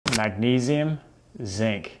magnesium,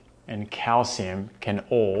 zinc, and calcium can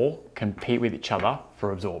all compete with each other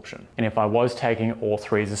for absorption. And if I was taking all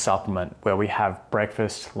three as a supplement, where we have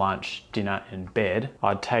breakfast, lunch, dinner, and bed,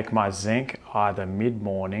 I'd take my zinc either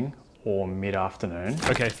mid-morning or mid-afternoon.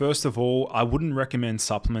 Okay, first of all, I wouldn't recommend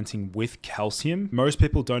supplementing with calcium. Most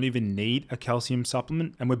people don't even need a calcium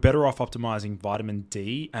supplement, and we're better off optimizing vitamin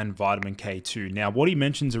D and vitamin K2. Now, what he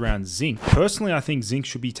mentions around zinc, personally, I think zinc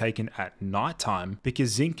should be taken at nighttime because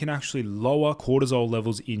zinc can actually lower cortisol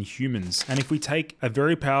levels in humans. And if we take a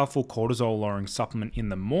very powerful cortisol lowering supplement in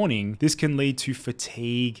the morning, this can lead to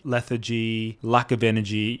fatigue, lethargy, lack of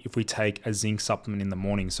energy if we take a zinc supplement in the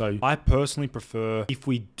morning. So I personally prefer, if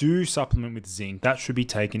we do supplement with zinc, that should be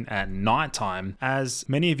taken at nighttime, as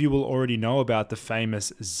many of you will already know about the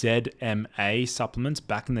famous ZMA supplements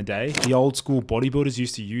back in the day. The old school bodybuilders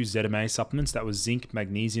used to use ZMA supplements. That was zinc,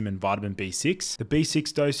 magnesium, and vitamin B6. The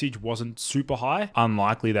B6 dosage wasn't super high,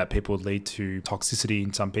 unlikely that people would lead to toxicity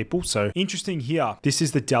in some people. So interesting here, this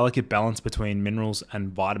is the delicate balance between minerals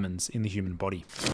and vitamins in the human body.